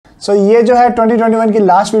सो ये जो है 2021 की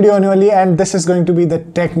लास्ट वीडियो होने वाली है and this is going to be the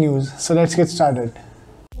tech news. So let's get started.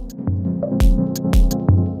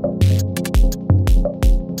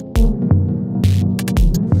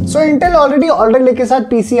 So Intel already older lake के साथ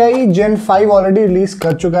PCIe Gen 5 ऑलरेडी रिलीज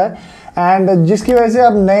कर चुका है एंड जिसकी वजह से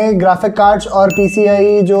अब नए ग्राफिक कार्ड्स और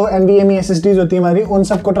PCIe जो NVMe SSDs होती है हमारी उन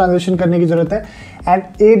सबको ट्रांजिशन करने की जरूरत है and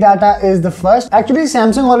ADATA is the first. Actually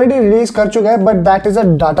Samsung already release कर चुका है but that is a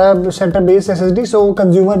data centre based SSD, so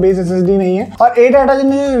consumer based SSD नहीं है. और ADATA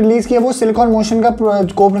जिन्होंने रिलीज किया वो सिलिकॉन मोशन का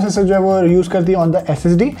को प्रोसेसर जो है वो यूज करती है ऑन द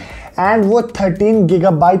SSD एंड वो 13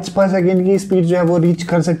 गीगाबाइट्स पर सेकेंड की स्पीड जो है वो रीच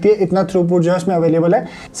कर सकती है. इतना थ्रूपुट जो है उसमें अवेलेबल है.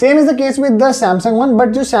 Same is the case with the Samsung one, but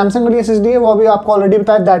जो सैमसंग वाली SSD है वो अभी आपको ऑलरेडी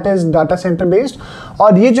बताया that is data centre based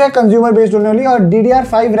और ये जो है कंज्यूमर बेस्ड होने वाली है. और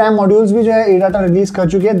DDR5 रैम मॉड्यूल्स भी जो है ADATA रिलीज कर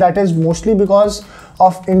चुकी है. That is mostly because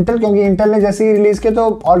of Intel, क्योंकि इंटेल ने जैसे ही रिलीज किया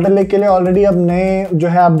तो ऑल्डर लेक के लिए ऑलरेडी अब नए जो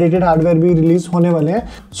है अपडेटेड हार्डवेयर भी रिलीज होने वाले हैं.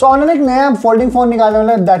 सो ऑनर एक नया फोल्डिंग फोन निकालने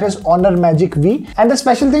वाला है that is honour magic V and the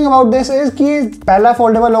special thing about this is कि पहला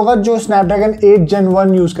फोल्डेबल होगा जो स्नैपड्रैगन 8 Gen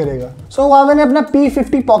 1 यूज करेगा. सो Huawei ने अपना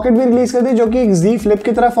P50 पॉकेट भी रिलीज कर दी जो कि एक Z Flip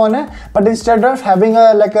की तरह फोन है but instead of having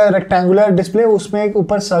like a rectangular display उसमें एक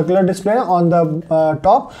ऊपर सर्कुलर डिस्प्ले है ऑन द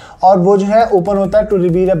टॉप और वो जो है ओपन होता है to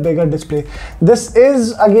reveal a bigger display. This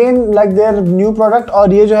is again like their new product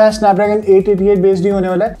और ये जो है स्नैपड्रैगन 888 बेस्ड ही होने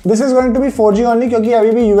वाला है. This is going to be 4G only क्योंकि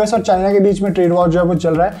अभी भी US और चाइना के बीच में ट्रेड वॉर जो है वो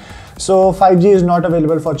चल रहा है. सो 5G is not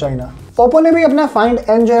available for China. Oppo ने भी अपना Find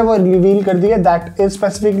N जो है वो रिवील कर दिया that is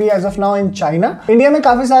specifically as of now in China. India में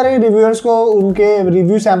काफी सारे रिव्यूअर्स को उनके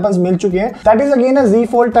रिव्यू सैंपल्स मिल चुके हैं. That is again a Z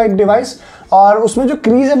Fold type device और उसमें जो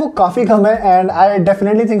क्रीज है वो काफी कम है and I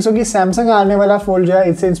definitely think so कि सैमसंग आने वाला फोल्ड जो है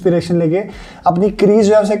इससे इंस्पिरेशन लेके अपनी क्रीज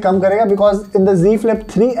जो है उसे कम करेगा because in the Z Flip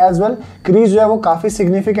 3 as well crease जो है वो काफी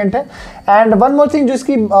सिग्निफिकेंट है. एंड वन मोर थिंग जो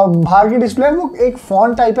इसकी बाहर की डिस्प्ले है वो एक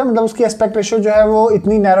फॉन्ट टाइप है, मतलब उसकी एस्पेक्ट रेशियो जो है वो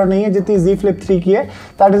इतनी नैरो नहीं है जितनी Z Flip 3 की है.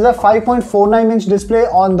 That is a 5.49 inch display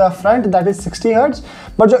on the front that is 60 hertz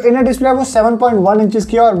but जो इनर डिस्प्ले है वो 7.1 इंचेस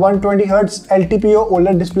की है और 120 हर्ट्ज LTPO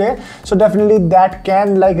OLED डिस्प्ले है. So definitely that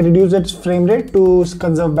can like reduce it's frame rate to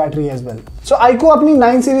conserve battery as well. So iQOO अपनी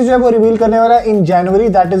 9 series जो है वो रिवील करने वाला है इन जनवरी.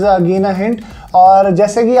 That is again a hint. और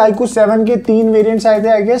जैसे कि iQOO 7 के 3 वेरिएंट्स आए थे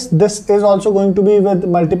I guess this is also going to be with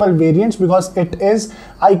multiple variants because it is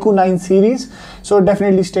iQOO 9 series. So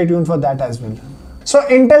definitely stay tuned for that as well. So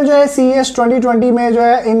Intel जो है CES 2020 में जो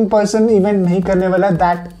है इन पर्सन इवेंट नहीं करने वाला है.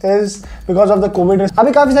 That is because of the Covid.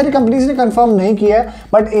 अभी काफी सारी कंपनीज ने कंफर्म नहीं किया है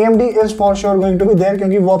but AMD is for sure going to be there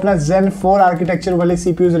क्योंकि वो अपना Zen 4 आर्किटेक्चर वाले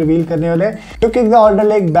CPUs रिवील करने वाले हैं to kick the older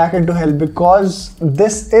lake back into health because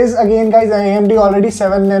this is again guys AMD already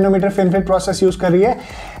 7 nanometre FinFET process use कर रही है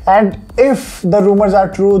and if the rumours are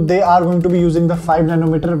true they are going to be using the 5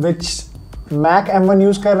 nanometre which Mac M1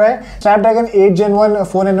 use कर रहा है. Snapdragon 8 Gen 1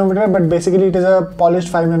 4 nanometer but basically it is a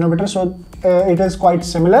polished 5 nanometer so it is quite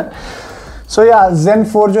similar. So yeah, Zen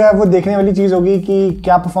 4 जो है वो देखने वाली चीज होगी कि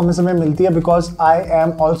क्या परफॉर्मेंस हमें मिलती है because I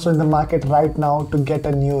am also in the market right now to get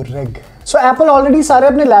a new rig. So Apple already सारे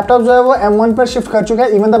अपने लैपटॉप जो है वो M1 पर शिफ्ट कर चुका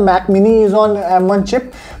है. Even the Mac Mini is on M1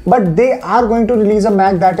 chip but they are going to release a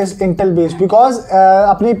Mac that is Intel based because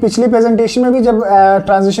अपनी पिछली प्रेजेंटेशन में भी जब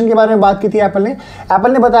ट्रांजिशन के बारे में बात की थी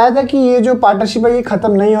एप्पल ने बताया था कि ये जो पार्टनरशिप है ये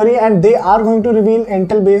खत्म नहीं हो रही and they are going to reveal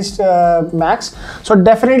Intel based max. So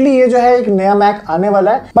definitely ये जो है एक नया Mac आने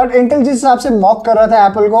वाला है बट इंटेल जिस हिसाब से मॉक कर रहा था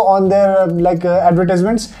एप्पल को on their like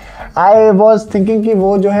advertisements I was thinking कि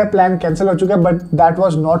वो जो है प्लान कैंसिल हो चुका है but that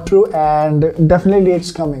was not true and definitely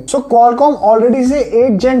it's coming. So Qualcomm already से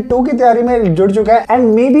 8 Gen 2 की तैयारी में जुड़ चुका है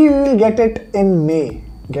and may be we will get it in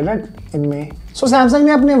may. So Samsung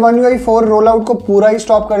ने अपने One UI 4 रोल आउट को पूरा ही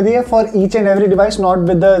स्टॉप कर दिया for each and every device not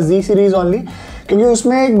with the Z series only क्योंकि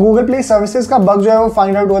उसमें गूगल प्ले सर्विसेज का बग जो है वो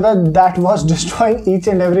फाइंड आउट हुआ था that was destroying each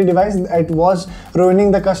and every device. It was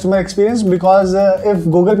ruining the customer experience because if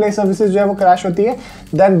Google play services जो है वो क्रैश होती है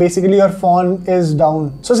then basically your phone is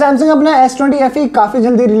down. So Samsung अपना S20 FE काफी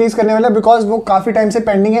जल्दी रिलीज करने वाला है बिकॉज वो काफी टाइम से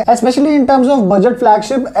पेंडिंग है specially in terms of budget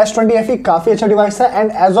flagship. S20 FE काफी अच्छा डिवाइस था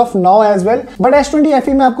and as of now as well but S20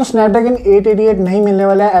 FE में आपको Snapdragon 888 नहीं मिलने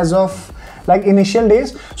वाला है as of like initial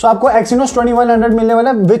days. So आपको Exynos 2100 मिलने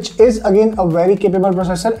वाला है which is again a very capable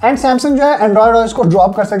processor and Samsung जो है Android OS को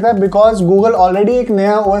ड्रॉप कर सकता है because Google ऑलरेडी एक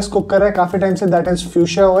नया OS कुक कर रहा है काफी टाइम से that is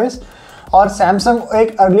Fuchsia OS और Samsung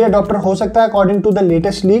एक अर्ली अडॉप्टर हो सकता है according to the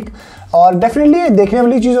latest leak और डेफिनेटली देखने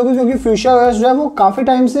वाली चीज़ होगी क्योंकि Fuchsia OS जो है वो काफ़ी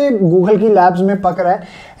टाइम से गूगल की लैब्स में पक रहा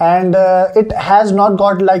है and it has not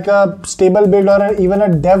got like a stable build और even a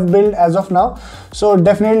Dave build as of now. So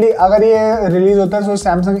definitely अगर ये रिलीज होता है सो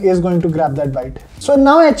Samsung is going to grab that bite. So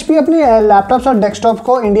now HP अपनी लैपटॉप्स और डेस्कटॉप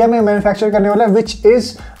को India में manufacture करने वाला है which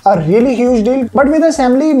is a really huge deal, but with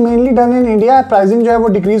assembly mainly done in India pricing जो है वो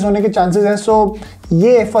डिक्रीज होने के चांसेस हैं. सो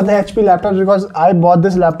ये for the HP laptop, because I bought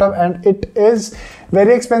this laptop and it is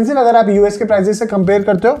very expensive अगर आप US के प्राइजेस से कंपेयर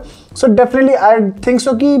करते हो. So definitely I think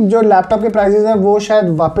so कि जो लैपटॉप के प्राइजेस हैं वो शायद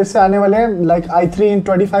वापस से आने वाले हैं, like i3 in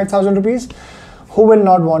 25,000 rupees. Who will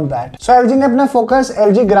not want that? So LG ने अपना फोकस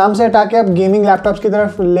LG Gram से हटा के अब गेमिंग लैपटॉप्स की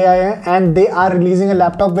तरफ ले आए हैं and they are releasing a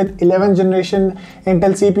laptop with 11th generation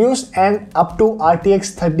Intel CPUs and up to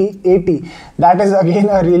RTX 3080. That is again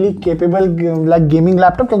a really capable like gaming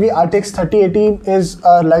laptop क्योंकि RTX 3080 is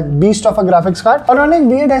like beast of a graphics card. और उन्होंने एक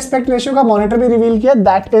weird aspect ratio का monitor भी reveal किया.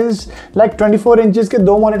 That is like 24 inches के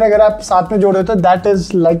दो monitor अगर आप साथ में जोड़े तो that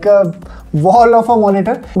is like a wall of a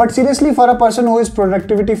monitor. But seriously for a person who is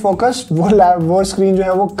productivity focused वो स्क्रीन जो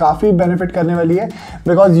है वो काफी बेनिफिट करने वाली है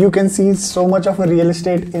because you can see so much of real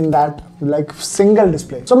estate in that like single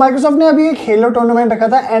display. So Microsoft ने अभी एक हेलो टूर्नामेंट रखा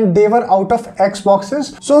था and they were out of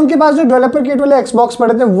एक्सबॉक्सेस. सो उनके पास जो डेवलपर किट वाले एक्सबॉक्स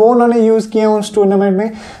पड़े थे वो उन्होंने यूज किए उस टूर्नामेंट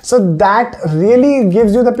में. So that really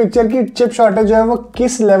gives you the picture की चिप शॉर्टेज जो है वो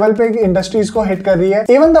किस लेवल पे इंडस्ट्रीज को हिट कर रही है.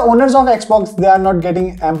 Even the owners of Xbox they are not getting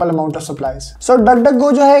ample amount of supplies. So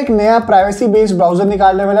DuckDuckGo जो है एक नया प्राइवेसी बेस्ड ब्राउजर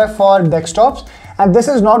निकालने वाला है for desktops and this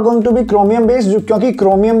is not going to be chromium based क्योंकि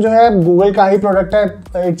क्रोमियम जो है गूगल का ही प्रोडक्ट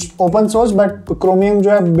है. It's open source but chromium जो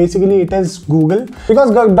है basically it is Google because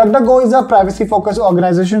DuckDuckGo is a privacy focus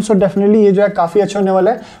organisation. So definitely ये जो है काफी अच्छा होने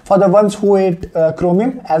वाला है for the ones who hate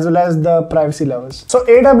chromium as well as the privacy lovers. So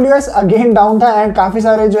AWS again down था एंड काफी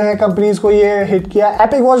सारे जो है कंपनीज को ये हिट किया.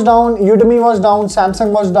 Epic was down, Udemy was down,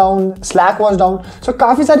 Samsung was down, slack was down. सो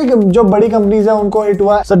काफी सारी जो बड़ी कंपनीज है उनको हिट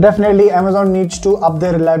हुआ. So definitely Amazon needs to up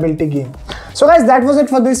there reliability game. So guys, that was it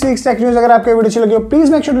for this week's tech news. अगर आपको video अच्छी लगी हो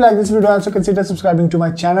please make sure to like this video and also consider subscribing to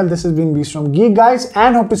my channel. This has been Beast from Geek guys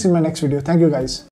and hope to see you in my next video. Thank you guys.